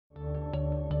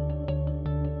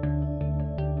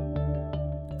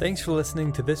Thanks for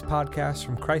listening to this podcast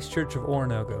from Christ Church of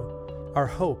Oronogo. Our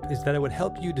hope is that it would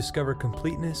help you discover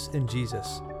completeness in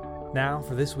Jesus. Now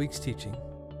for this week's teaching.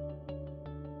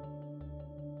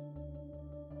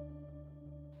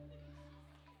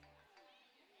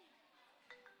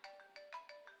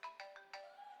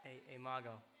 Hey,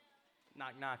 Margot.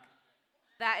 Knock, knock.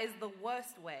 That is the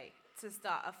worst way to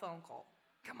start a phone call.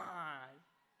 Come on.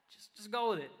 Just go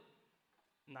with it.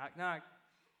 Knock, knock.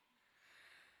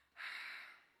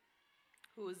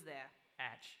 Who's there?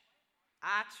 Atch.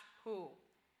 Atch who?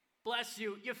 Bless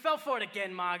you. You fell for it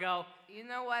again, Margot. You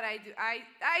know what I do? I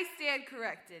stand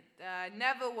corrected.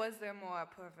 Never was there more a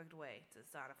perfect way to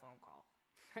start a phone call.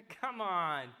 Come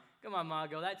on,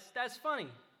 Margot. That's funny.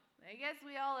 I guess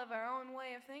we all have our own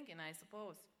way of thinking, I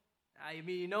suppose. I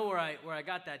mean, you know where I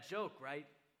got that joke, right?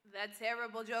 That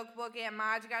terrible joke book Aunt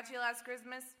Marge got you last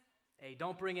Christmas? Hey,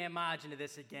 don't bring Aunt Marge into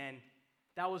this again.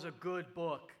 That was a good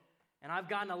book, and I've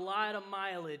gotten a lot of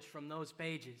mileage from those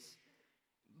pages.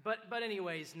 But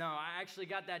anyways, no, I actually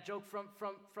got that joke from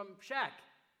Shaq,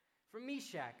 from me,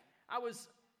 Shaq. I was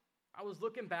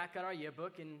looking back at our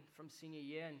yearbook and from senior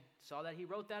year and saw that he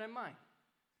wrote that in mine.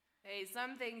 Hey,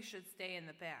 some things should stay in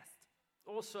the past.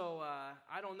 Also,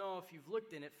 I don't know if you've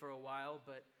looked in it for a while,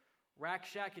 but Rack,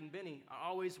 Shack, and Benny are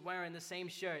always wearing the same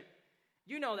shirt.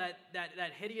 You know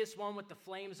that hideous one with the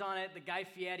flames on it, the Guy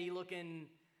Fieri looking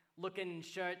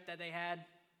shirt that they had?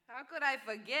 How could I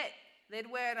forget? They'd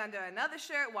wear it under another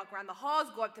shirt, walk around the halls,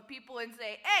 go up to people and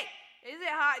say, "Hey, is it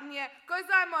hot in here? 'Cause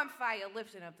I'm on fire,"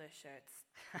 lifting up their shirts.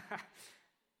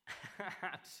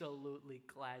 Absolutely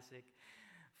classic.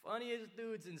 Funniest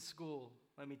dudes in school,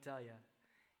 let me tell you.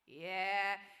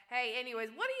 Yeah. Hey,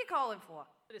 anyways, what are you calling for?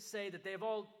 To say that they've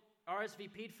all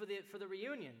RSVP'd for the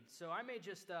reunion, so I may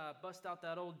just bust out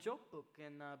that old joke book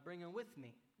and bring it with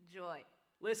me. Joy.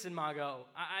 Listen, Margot,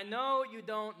 I know you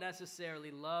don't necessarily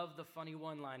love the funny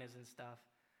one-liners and stuff,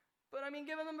 but I mean,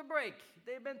 give them a break.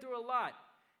 They've been through a lot,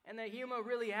 and their humor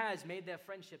really has made their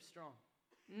friendship strong.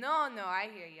 No, I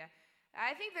hear you.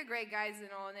 I think they're great guys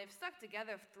and all, and they've stuck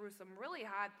together through some really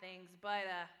hard things, but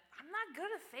I'm not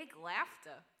good at fake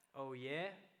laughter. Oh,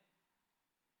 yeah?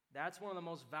 That's one of the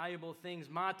most valuable things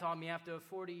Ma taught me after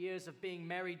 40 years of being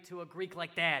married to a Greek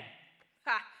like Dad.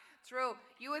 Ha! True.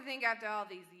 You would think after all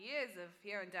these years of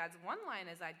hearing Dad's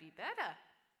one-liners, I'd be better.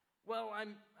 Well,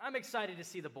 I'm excited to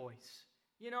see the boys.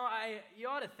 You know, you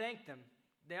ought to thank them.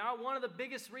 They are one of the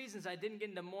biggest reasons I didn't get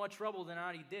into more trouble than I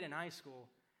already did in high school.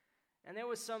 And there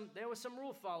was some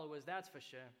rule followers, that's for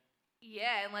sure.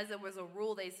 Yeah, unless it was a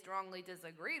rule they strongly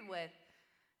disagreed with.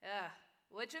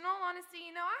 Which, in all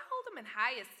honesty, I hold them in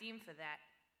high esteem for that.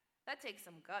 That takes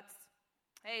some guts.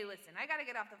 Hey, listen, I gotta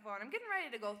get off the phone. I'm getting ready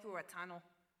to go through a tunnel.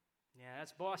 Yeah,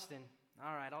 that's Boston.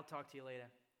 All right, I'll talk to you later.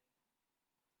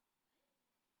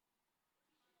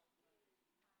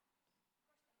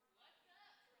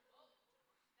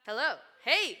 Hello.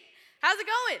 Hey, how's it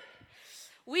going?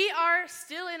 We are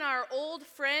still in our Old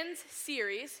Friends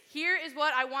series. Here is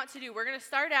what I want to do. We're going to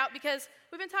start out because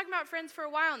we've been talking about friends for a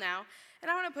while now,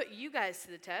 and I want to put you guys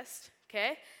to the test,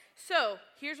 okay? So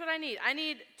here's what I need. I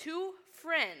need two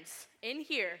friends in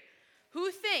here who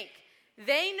think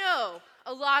they know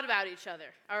a lot about each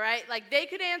other, all right? Like they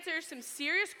could answer some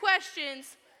serious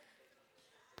questions.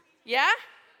 Yeah?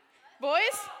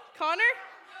 Boys? Connor?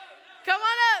 Come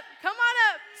on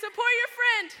up. Support your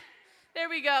friend. There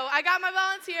we go. I got my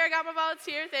volunteer.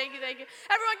 Thank you.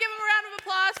 Everyone give him a round of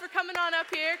applause for coming up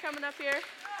here.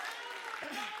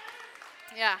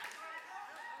 Yeah.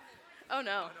 Oh,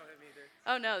 no.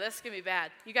 Oh, no, this is going to be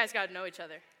bad. You guys got to know each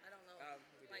other. I don't know. I'm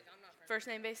not friends. First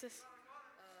name basis?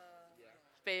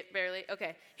 Yeah. Barely?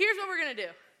 Okay. Here's what we're going to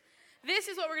do. This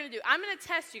is what we're going to do. I'm going to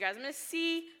test you guys. I'm going to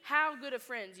see how good of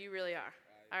friends you really are.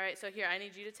 All right, so here, I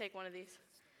need you to take one of these.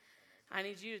 I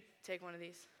need you to take one of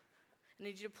these. I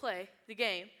need you to play the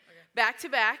game. Okay. Back to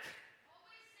back.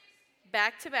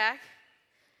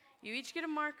 You each get a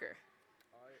marker.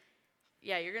 All right.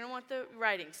 Yeah, you're going to want the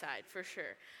writing side for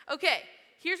sure. Okay,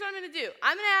 here's what I'm going to do.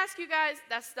 I'm going to ask you guys,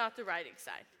 that's not the writing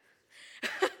side.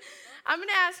 I'm going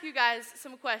to ask you guys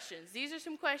some questions. These are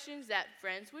some questions that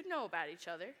friends would know about each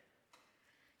other.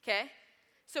 Okay?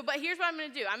 But here's what I'm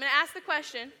going to do. I'm going to ask the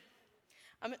question.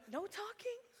 No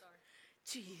talking? Sorry.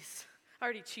 Jeez,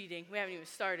 already cheating. We haven't even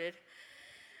started.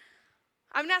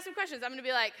 I'm going to ask some questions. I'm going to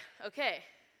be like, okay,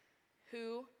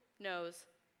 who knows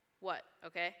what,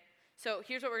 okay? So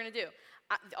here's what we're going to do.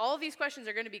 All of these questions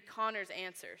are going to be Connor's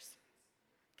answers,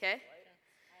 okay?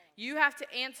 You have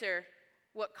to answer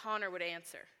what Connor would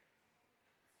answer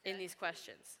in these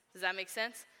questions. Does that make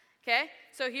sense? Okay?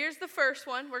 So here's the first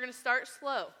one. We're going to start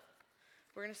slow.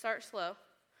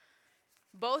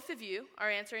 both of you are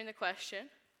answering the question,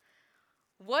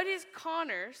 what is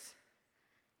Connor's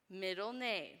middle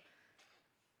name?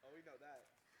 Oh, we know that.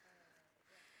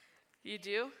 You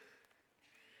do?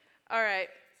 All right.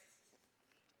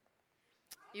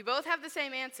 You both have the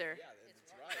same answer. Yeah,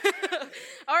 that's right.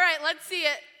 All right, let's see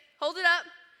it. Hold it up.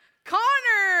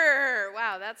 Connor!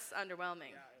 Wow, that's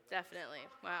underwhelming. Definitely.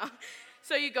 Wow.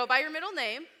 So you go by your middle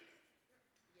name.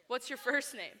 What's your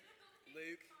first name?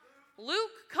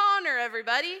 Luke Connor,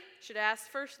 everybody. Should ask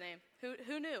first name.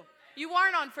 Who knew? You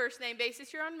aren't on first name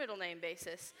basis, you're on middle name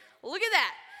basis. Look at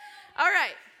that. All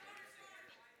right.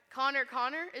 Connor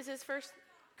is his first.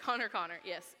 Connor,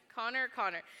 yes. Connor.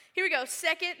 Here we go.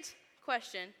 Second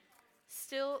question.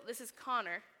 Still, this is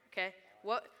Connor, okay?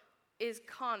 What is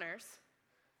Connor's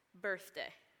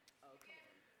birthday?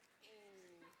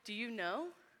 Do you know?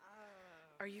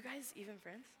 Are you guys even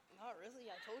friends? Not really.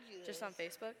 I told you this. Just on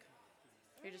Facebook?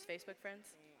 You're just Facebook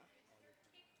friends?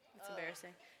 It's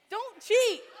embarrassing. Don't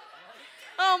cheat!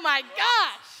 Oh my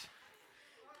gosh!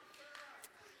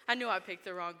 I knew I picked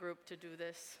the wrong group to do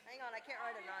this. Hang on, I can't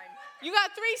write a 9. You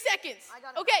got 3 seconds. I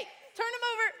got it. Okay, turn them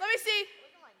over. Let me see.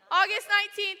 August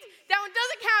 19th. That one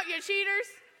doesn't count, you cheaters.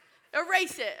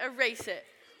 Erase it.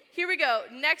 Here we go.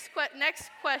 Next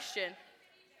question.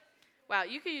 Wow,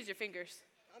 you can use your fingers.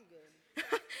 I'm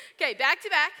good. Okay, back to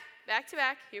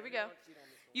back. Here we go.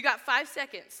 You got 5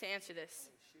 seconds to answer this.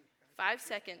 5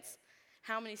 seconds.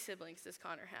 How many siblings does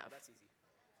Connor have? That's easy.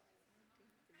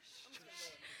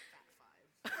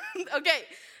 Okay,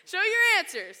 show your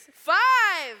answers. 5.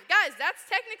 Guys, that's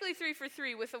technically 3 for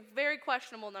 3 with a very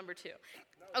questionable number 2.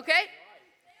 Okay?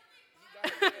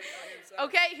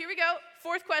 Okay, here we go.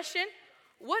 4th question.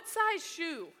 What size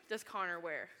shoe does Connor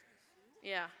wear?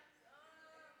 Yeah.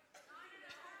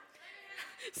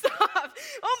 Stop.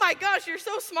 Oh my gosh, you're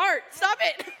so smart. Stop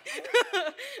it.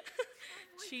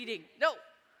 Cheating. No.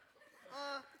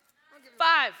 I'll give it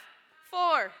 5,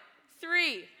 4,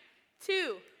 3,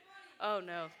 2. Oh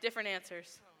no, different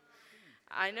answers.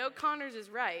 I know Connor's is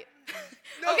right.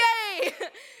 Okay.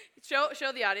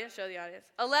 Show the audience.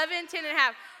 11, 10 and a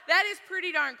half. That is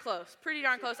pretty darn close.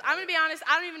 I'm going to be honest,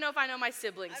 I don't even know if I know my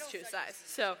siblings' shoe size.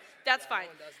 So that's fine.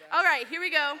 All right, here we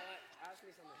go. Ask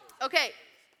me something. Okay.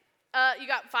 You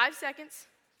got 5 seconds.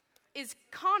 Is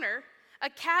Connor a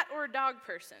cat or a dog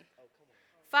person?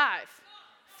 5,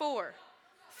 4,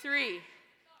 3,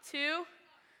 2,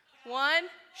 1.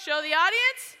 Show the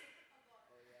audience.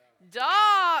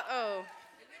 Dog.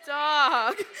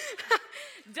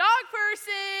 Dog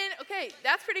person. Okay,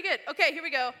 that's pretty good. Okay, here we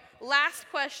go. Last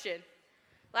question.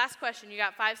 You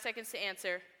got 5 seconds to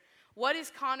answer. What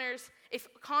is Connor's, if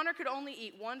Connor could only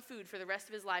eat one food for the rest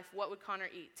of his life, what would Connor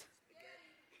eat?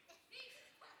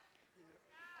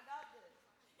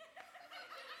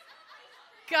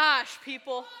 Gosh,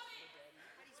 people.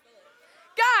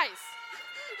 Guys.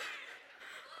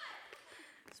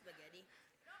 Spaghetti.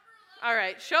 All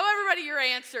right, show everybody your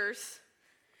answers.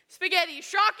 Spaghetti,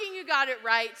 shocking you got it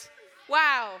right.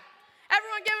 Wow.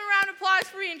 Everyone give a round of applause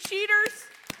for being cheaters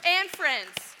and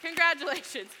friends.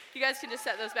 Congratulations. You guys can just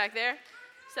set those back there.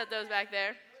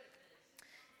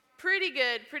 Pretty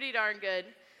good, pretty darn good.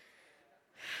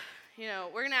 You know,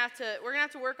 we're gonna have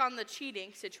to work on the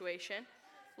cheating situation.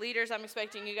 Leaders, I'm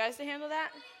expecting you guys to handle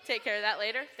that. Take care of that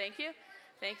later. Thank you.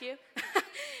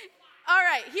 All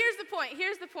right, here's the point.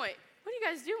 What are you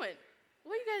guys doing?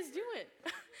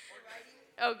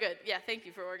 Oh, good. Yeah, thank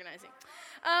you for organizing.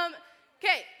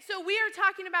 Okay, so we are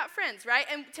talking about friends, right?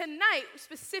 And tonight,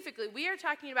 specifically, we are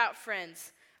talking about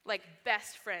friends, like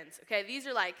best friends, okay? These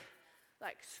are like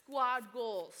squad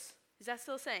goals. Is that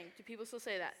still a saying? Do people still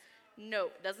say that?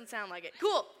 Nope, doesn't sound like it.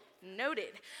 Cool,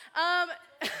 noted.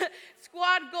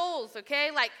 Squad goals,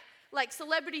 okay? Like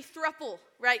celebrity throuple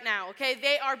right now, okay?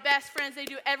 They are best friends. They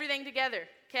do everything together,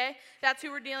 okay? That's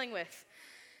who we're dealing with.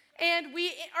 And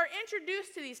we are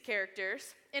introduced to these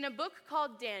characters in a book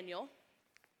called Daniel,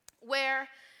 where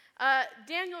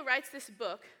Daniel writes this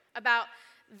book about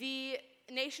the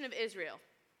nation of Israel.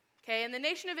 Okay, and the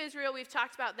nation of Israel, we've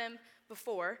talked about them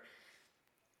before.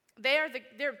 They're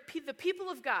the people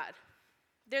of God.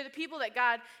 They're the people that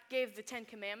God gave the 10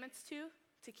 Commandments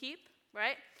to keep,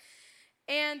 right?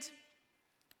 And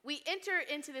we enter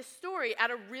into this story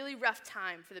at a really rough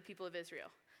time for the people of Israel.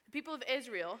 The people of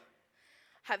Israel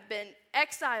have been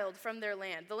exiled from their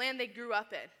land, the land they grew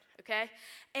up in, okay?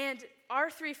 And our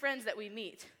 3 friends that we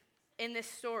meet in this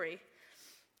story,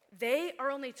 they are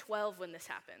only 12 when this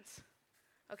happens.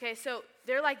 Okay, so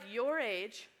they're like your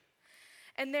age,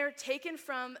 and they're taken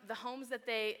from the homes that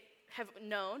they have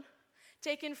known,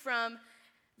 taken from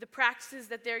the practices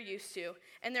that they're used to,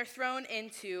 and they're thrown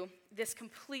into this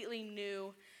completely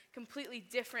new completely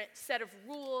different set of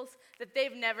rules that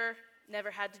they've never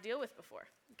had to deal with before,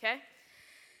 okay?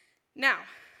 Now,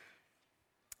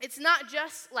 it's not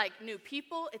just like new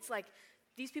people. It's like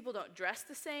these people don't dress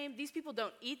the same. These people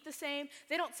don't eat the same.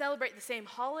 They don't celebrate the same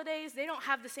holidays. They don't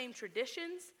have the same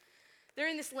traditions. They're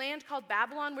in this land called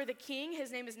Babylon where the king,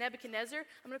 his name is Nebuchadnezzar.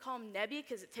 I'm going to call him Nebi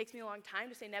because it takes me a long time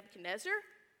to say Nebuchadnezzar.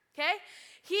 Okay?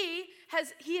 He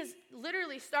has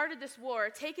literally started this war,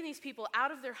 taken these people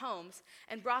out of their homes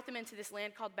and brought them into this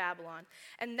land called Babylon.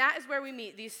 And that is where we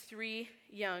meet these three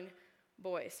young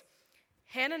boys,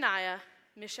 Hananiah,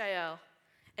 Mishael,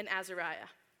 and Azariah.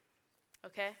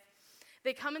 Okay?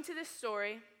 They come into this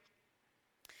story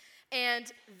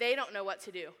and they don't know what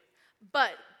to do,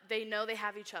 but they know they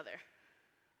have each other.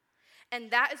 And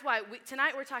that is why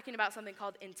tonight we're talking about something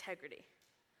called integrity.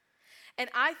 And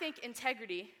I think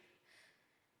integrity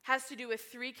has to do with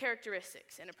three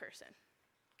characteristics in a person,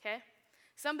 okay?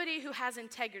 Somebody who has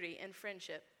integrity in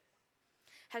friendship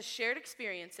has shared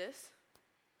experiences,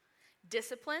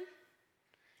 discipline,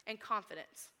 and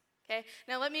confidence, okay?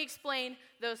 Now let me explain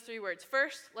those three words.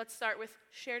 First, let's start with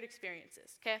shared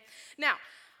experiences, okay? Now,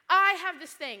 I have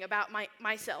this thing about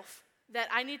myself that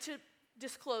I need to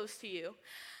disclose to you.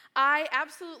 I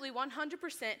absolutely 100%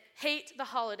 hate the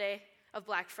holiday of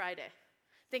Black Friday.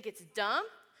 Think it's dumb,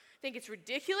 think it's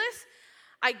ridiculous.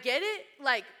 I get it,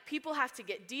 like people have to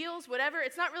get deals, whatever.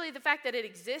 It's not really the fact that it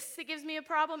exists that gives me a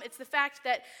problem. It's the fact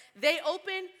that they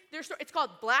open their store. It's called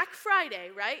Black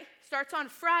Friday, right? Starts on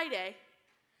Friday.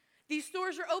 These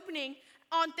stores are opening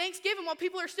on Thanksgiving while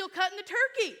people are still cutting the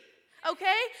turkey,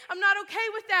 okay? I'm not okay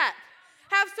with that.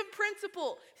 Have some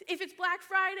principle. If it's Black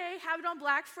Friday, have it on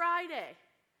Black Friday.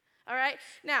 All right?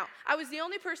 Now, I was the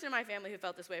only person in my family who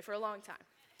felt this way for a long time.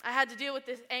 I had to deal with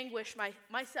this anguish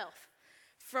myself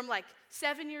from like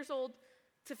 7 years old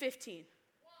to 15.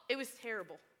 It was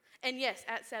terrible. And yes,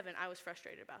 at 7, I was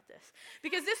frustrated about this.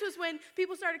 Because this was when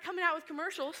people started coming out with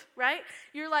commercials, right?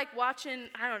 You're like watching,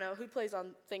 I don't know, who plays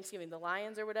on Thanksgiving, the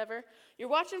Lions or whatever. You're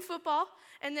watching football,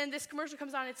 and then this commercial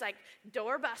comes on, it's like,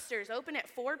 doorbusters open at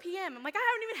 4 p.m. I'm like, I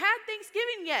haven't even had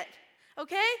Thanksgiving yet,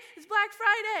 okay? It's Black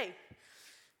Friday.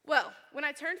 Well, when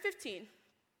I turned 15,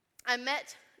 I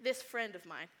met this friend of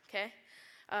mine, okay?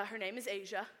 Her name is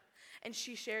Asia, and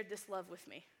she shared this love with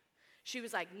me. She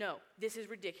was like, no, this is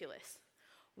ridiculous.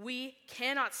 We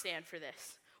cannot stand for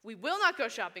this. We will not go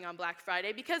shopping on Black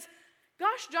Friday because,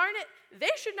 gosh darn it, they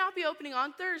should not be opening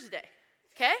on Thursday,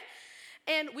 okay?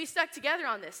 And we stuck together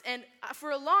on this. And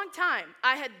for a long time,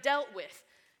 I had dealt with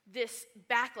this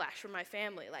backlash from my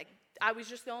family. Like, I was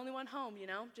just the only one home, you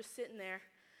know, just sitting there,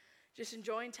 just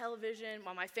enjoying television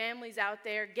while my family's out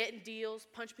there getting deals,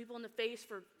 punch people in the face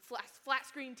for flat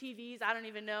screen TVs. I don't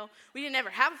even know. We didn't ever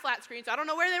have a flat screen, so I don't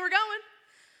know where they were going.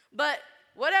 But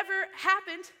whatever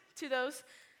happened to those,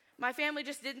 my family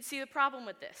just didn't see the problem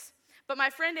with this. But my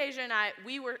friend Asia and I,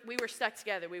 we were stuck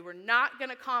together. We were not going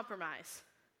to compromise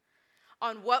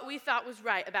on what we thought was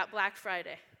right about Black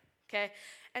Friday, okay?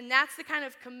 And that's the kind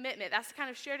of commitment, that's the kind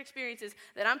of shared experiences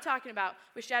that I'm talking about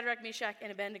with Shadrach, Meshach,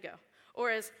 and Abednego.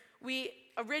 Or as we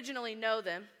originally know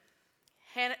them,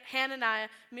 Hananiah,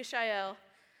 Mishael,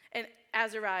 and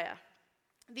Azariah.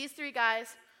 These three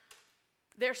guys,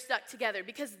 they're stuck together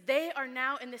because they are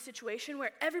now in this situation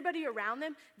where everybody around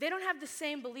them, they don't have the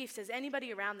same beliefs as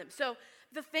anybody around them. So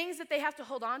the things that they have to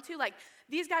hold on to, like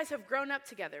these guys have grown up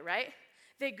together, right?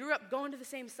 They grew up going to the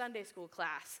same Sunday school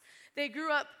class. They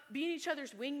grew up being each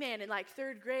other's wingman in like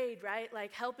 3rd grade, right?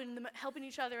 Like helping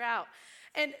each other out.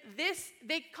 And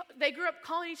they grew up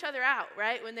calling each other out,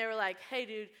 right? When they were like, hey,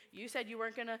 dude, you said you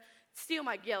weren't going to steal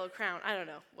my yellow crown. I don't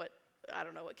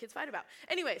know what kids fight about.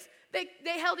 Anyways,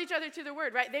 they held each other to their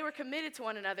word, right? They were committed to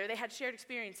one another. They had shared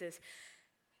experiences.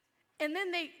 And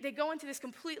then they go into this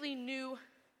completely new,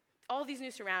 all these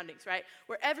new surroundings, right?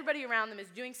 Where everybody around them is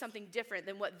doing something different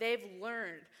than what they've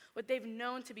learned, what they've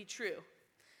known to be true.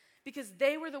 Because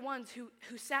they were the ones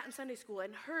who sat in Sunday school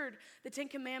and heard the 10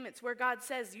 Commandments where God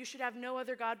says, you should have no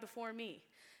other God before me.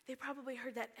 They probably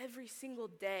heard that every single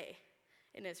day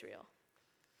in Israel.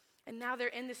 And now they're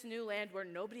in this new land where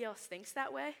nobody else thinks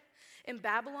that way. In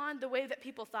Babylon, the way that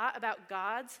people thought about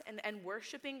gods and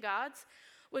worshiping gods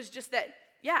was just that,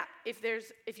 yeah,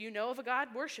 if you know of a God,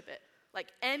 worship it. Like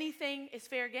anything is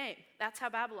fair game. That's how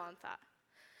Babylon thought.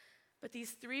 But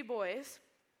these three boys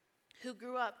who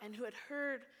grew up and who had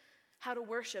heard how to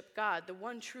worship God, the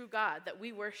one true God that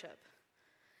we worship,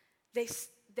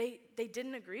 they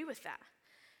didn't agree with that.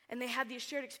 And they had these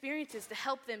shared experiences to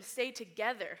help them stay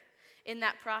together in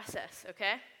that process,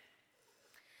 okay?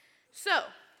 So,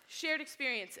 shared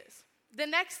experiences. The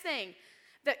next thing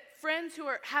that friends who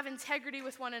have integrity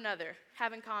with one another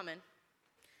have in common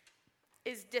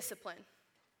is discipline.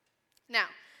 Now,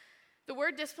 the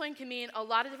word discipline can mean a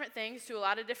lot of different things to a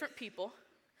lot of different people.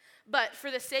 But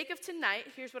for the sake of tonight,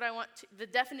 here's what the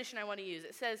definition I want to use.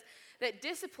 It says that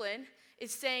discipline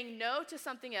is saying no to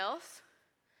something else,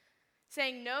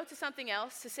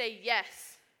 to say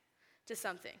yes to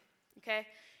something, okay?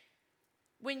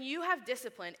 When you have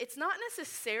discipline, it's not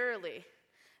necessarily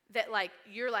that like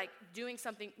you're like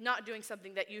not doing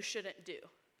something that you shouldn't do,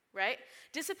 right?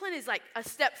 Discipline is like a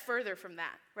step further from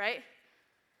that, right?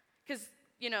 Because,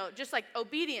 just like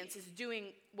obedience is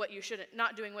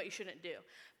not doing what you shouldn't do.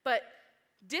 But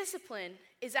discipline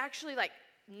is actually like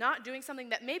not doing something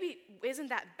that maybe isn't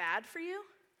that bad for you,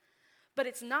 but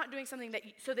it's not doing something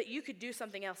so that you could do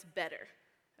something else better,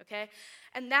 okay?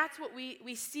 And that's what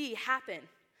we see happen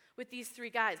with these three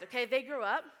guys, okay? They grow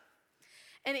up,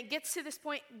 and it gets to this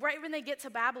point, right when they get to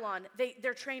Babylon,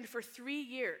 they're trained for 3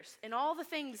 years in all the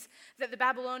things that the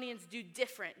Babylonians do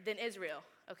different than Israel,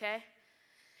 okay?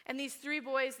 And these three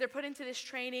boys, they're put into this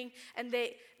training, and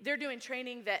they're doing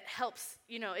training that helps,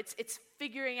 it's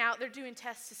figuring out, they're doing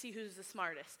tests to see who's the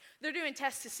smartest. They're doing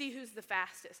tests to see who's the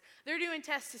fastest. They're doing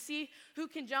tests to see who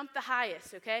can jump the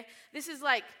highest, okay? This is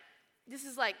like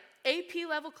AP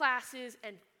level classes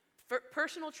and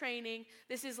personal training.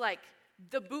 This is like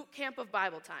the boot camp of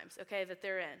Bible times, okay, that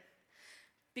they're in.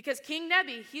 Because King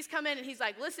Nebi, he's come in and he's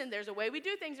like, listen, there's a way we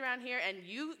do things around here, and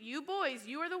you boys,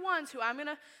 you are the ones who I'm going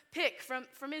to pick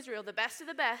from Israel, the best of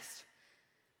the best,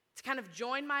 to kind of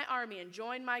join my army and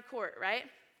join my court, right?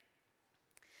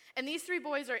 And these three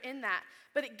boys are in that.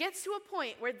 But it gets to a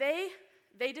point where they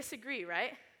disagree,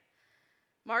 right?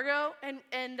 Margot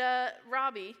and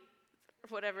Robbie,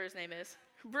 whatever his name is,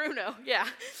 Bruno, yeah.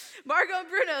 Margot and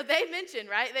Bruno, they mentioned,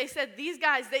 right? They said these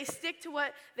guys, they stick to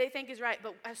what they think is right.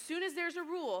 But as soon as there's a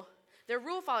rule, they're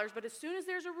rule followers, but as soon as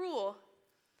there's a rule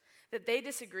that they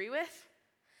disagree with,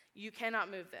 you cannot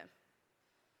move them.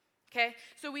 Okay?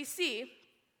 So we see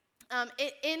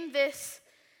in this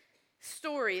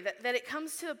story that it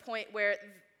comes to a point where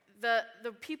the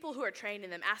people who are training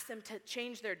them ask them to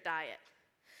change their diet.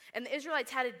 And the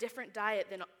Israelites had a different diet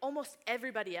than almost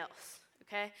everybody else,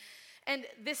 okay? And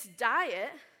this diet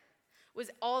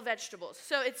was all vegetables.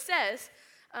 So it says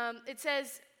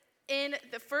in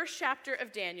the first chapter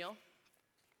of Daniel,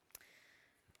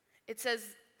 it says,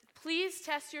 please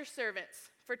test your servants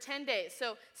for 10 days.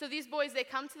 So these boys, they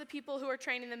come to the people who are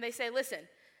training them. They say, listen,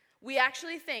 we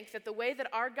actually think that the way that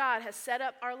our God has set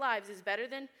up our lives is better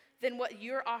than what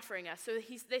you're offering us. So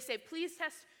they say, please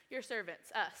test your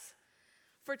servants, us.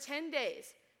 For 10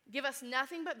 days, give us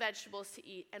nothing but vegetables to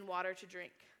eat and water to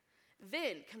drink.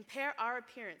 Then compare our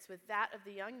appearance with that of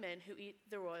the young men who eat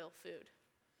the royal food.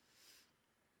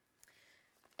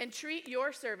 And treat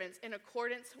your servants in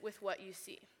accordance with what you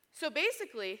see. So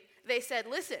basically, they said,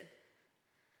 listen,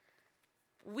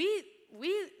 we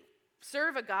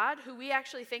serve a God who we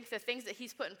actually think the things that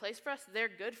he's put in place for us, they're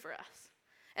good for us.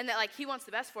 And that like he wants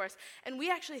the best for us. And we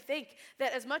actually think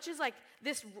that as much as like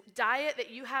this diet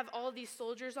that you have all of these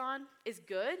soldiers on is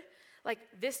good, like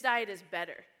this diet is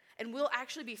better. And we'll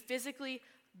actually be physically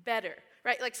better,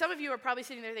 right? Like some of you are probably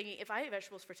sitting there thinking, if I ate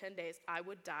vegetables for 10 days, I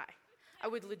would die. I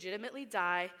would legitimately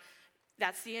die.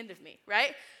 That's the end of me,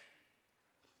 right?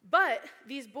 But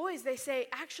these boys, they say,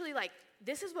 actually, like,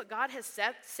 this is what God has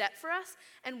set for us,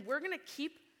 and we're going to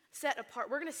keep set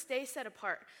apart. We're going to stay set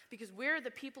apart because we're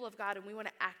the people of God, and we want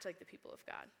to act like the people of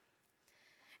God.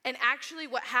 And actually,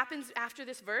 what happens after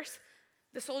this verse,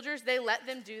 the soldiers, they let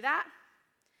them do that,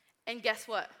 and guess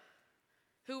what?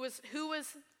 Who was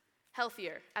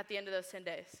healthier at the end of those 10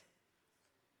 days?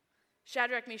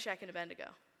 Shadrach, Meshach, and Abednego,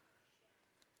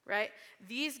 right?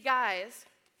 These guys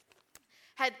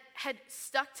had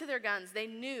stuck to their guns. They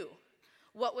knew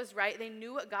what was right. They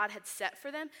knew what God had set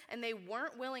for them, and they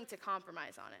weren't willing to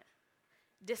compromise on it.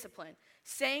 Discipline.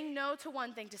 Saying no to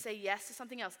one thing to say yes to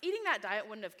something else. Eating that diet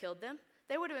wouldn't have killed them.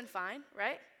 They would have been fine,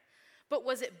 right? But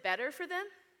was it better for them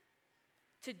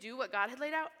to do what God had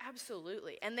laid out?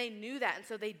 Absolutely. And they knew that, and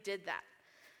so they did that.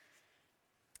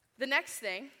 The next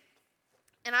thing,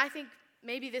 and I think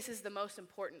maybe this is the most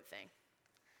important thing,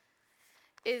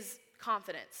 is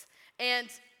confidence. And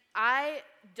I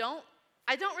don't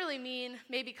really mean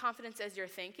maybe confidence as you're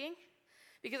thinking,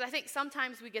 because I think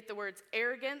sometimes we get the words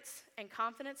arrogance and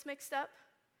confidence mixed up,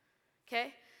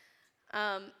 okay?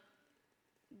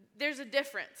 There's a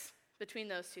difference between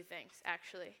those two things,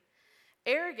 actually.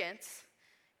 Arrogance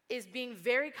is being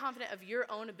very confident of your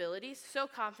own abilities, so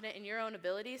confident in your own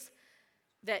abilities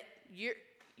that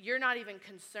you're not even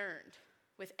concerned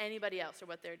with anybody else or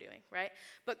what they're doing, right?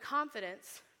 But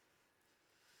confidence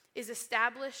is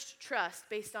established trust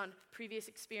based on previous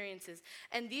experiences.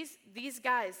 And these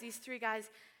three guys,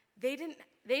 they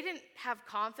didn't have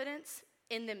confidence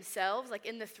in themselves, like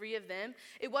in the three of them.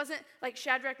 It wasn't like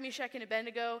Shadrach, Meshach, and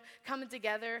Abednego coming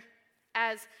together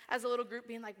as a little group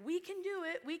being like, we can do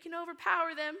it, we can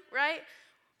overpower them, right?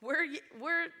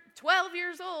 We're 12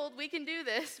 years old, we can do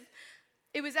this.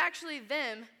 It was actually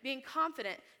them being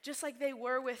confident, just like they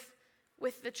were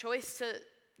with the choice to,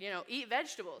 eat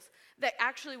vegetables, that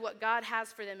actually what God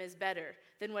has for them is better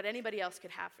than what anybody else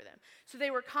could have for them. So they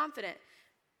were confident,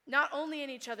 not only in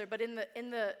each other, but in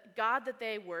the God that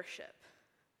they worship,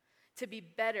 to be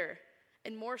better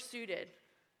and more suited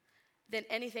than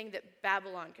anything that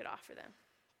Babylon could offer them.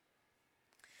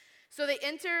 So they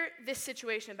enter this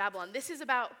situation in Babylon. This is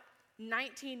about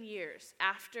 19 years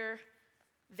after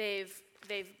they've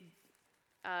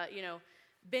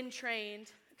been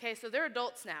trained. Okay, so they're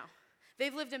adults now.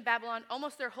 They've lived in Babylon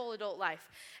almost their whole adult life.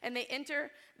 And they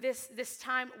enter this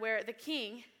time where the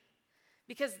king,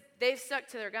 because they've stuck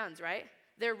to their guns, right?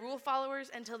 They're rule followers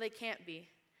until they can't be.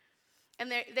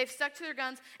 And they've stuck to their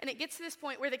guns, and it gets to this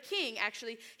point where the king,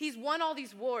 actually, he's won all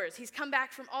these wars. He's come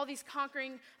back from all these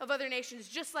conquering of other nations,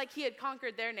 just like he had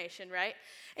conquered their nation, right?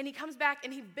 And he comes back,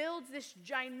 and he builds this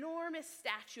ginormous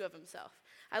statue of himself.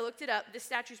 I looked it up. This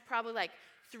statue's probably like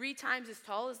 3 times as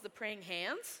tall as the praying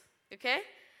hands, okay?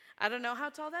 I don't know how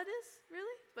tall that is,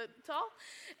 really, but tall.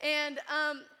 And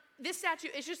this statue,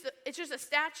 it's just a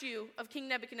statue of King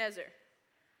Nebuchadnezzar,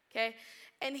 okay?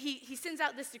 And he sends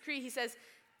out this decree. He says,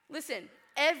 listen,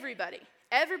 everybody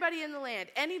in the land,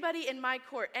 anybody in my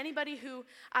court, anybody who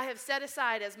I have set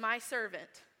aside as my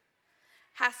servant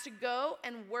has to go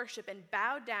and worship and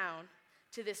bow down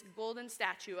to this golden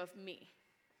statue of me.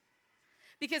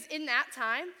 Because in that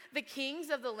time, the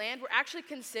kings of the land were actually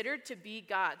considered to be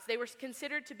gods. They were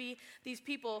considered to be these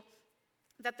people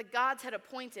that the gods had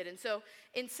appointed. And so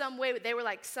in some way, they were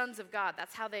like sons of God.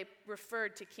 That's how they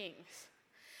referred to kings.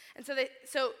 And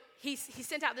so he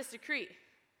sent out this decree.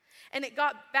 And it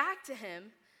got back to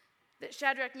him that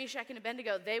Shadrach, Meshach, and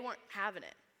Abednego, they weren't having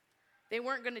it. They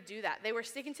weren't going to do that. They were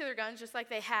sticking to their guns just like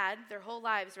they had their whole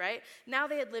lives, right? Now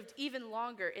they had lived even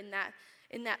longer in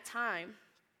that time.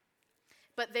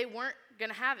 But they weren't going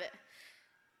to have it.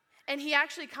 And he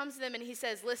actually comes to them and he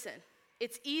says, listen,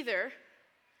 it's either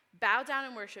bow down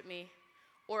and worship me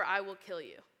or I will kill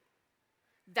you.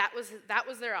 That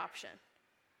was their option.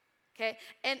 Okay?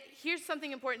 And here's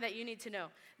something important that you need to know.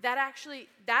 That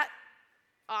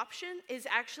option is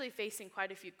actually facing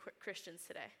quite a few Christians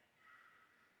today.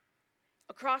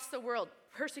 Across the world,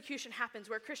 persecution happens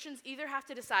where Christians either have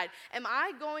to decide, am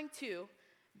I going to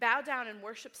bow down and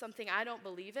worship something I don't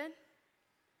believe in?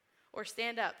 Or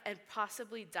stand up and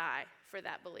possibly die for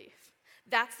that belief.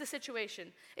 That's the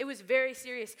situation. It was very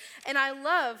serious. And I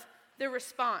love the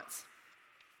response.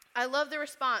 I love the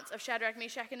response of Shadrach,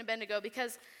 Meshach, and Abednego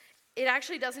because it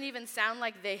actually doesn't even sound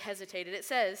like they hesitated. It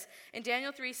says in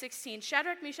Daniel 3:16,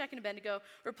 Shadrach, Meshach, and Abednego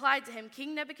replied to him,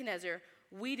 King Nebuchadnezzar,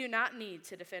 we do not need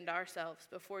to defend ourselves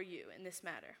before you in this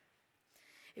matter.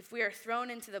 If we are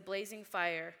thrown into the blazing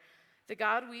fire, the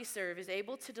God we serve is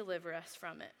able to deliver us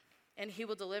from it. And he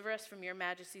will deliver us from your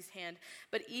majesty's hand.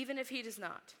 But even if he does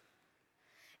not,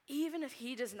 even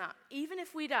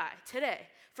if we die today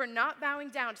for not bowing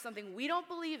down to something we don't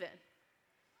believe in,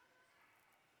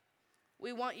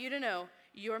 we want you to know,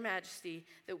 your majesty,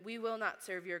 that we will not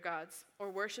serve your gods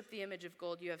or worship the image of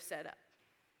gold you have set up.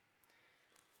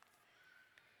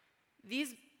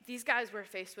 These guys were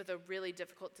faced with a really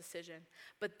difficult decision,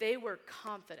 but they were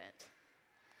confident.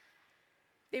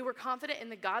 They were confident in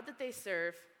the God that they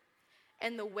serve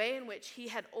and the way in which he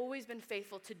had always been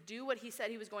faithful to do what he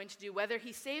said he was going to do. Whether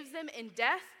he saves them in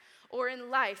death or in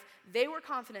life, they were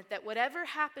confident that whatever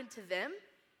happened to them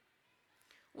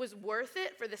was worth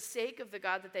it for the sake of the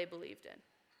God that they believed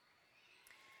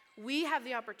in. We have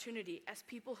the opportunity as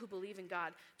people who believe in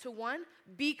God to, one,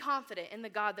 be confident in the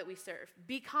God that we serve.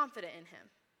 Be confident in him.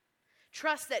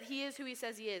 Trust that he is who he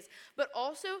says he is. But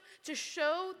also to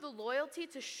show the loyalty,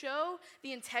 to show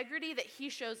the integrity that he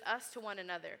shows us to one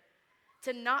another.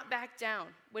 To not back down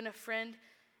when a friend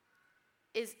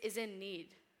is in need.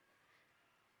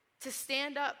 To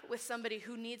stand up with somebody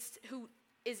who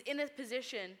is in a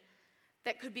position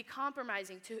that could be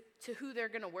compromising to who they're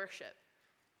going to worship.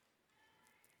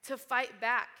 To fight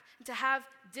back, to have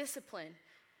discipline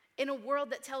in a world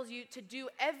that tells you to do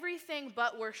everything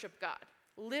but worship God.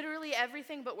 Literally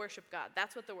everything but worship God.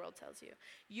 That's what the world tells you.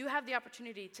 You have the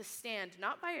opportunity to stand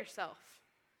not by yourself,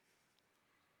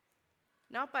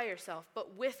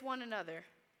 but with one another,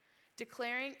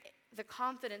 declaring the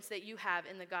confidence that you have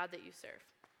in the God that you serve.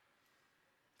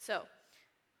 So,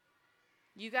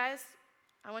 You guys,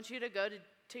 I want you to go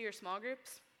to your small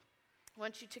groups. I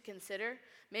want you to consider,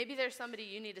 maybe there's somebody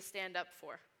you need to stand up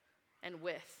for and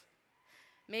with.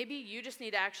 Maybe you just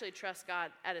need to actually trust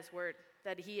God at his word,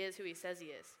 that he is who he says he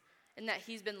is, and that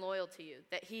he's been loyal to you,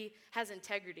 that he has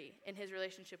integrity in his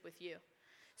relationship with you.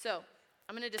 So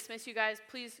I'm going to dismiss you guys.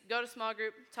 Please go to small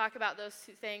group, talk about those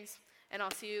two things, and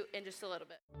I'll see you in just a little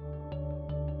bit.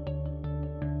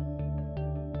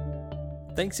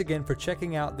 Thanks again for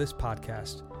checking out this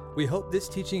podcast. We hope this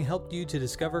teaching helped you to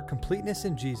discover completeness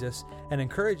in Jesus and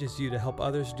encourages you to help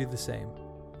others do the same.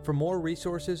 For more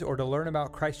resources or to learn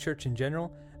about Christ Church in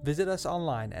general, visit us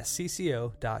online at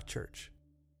cco.church.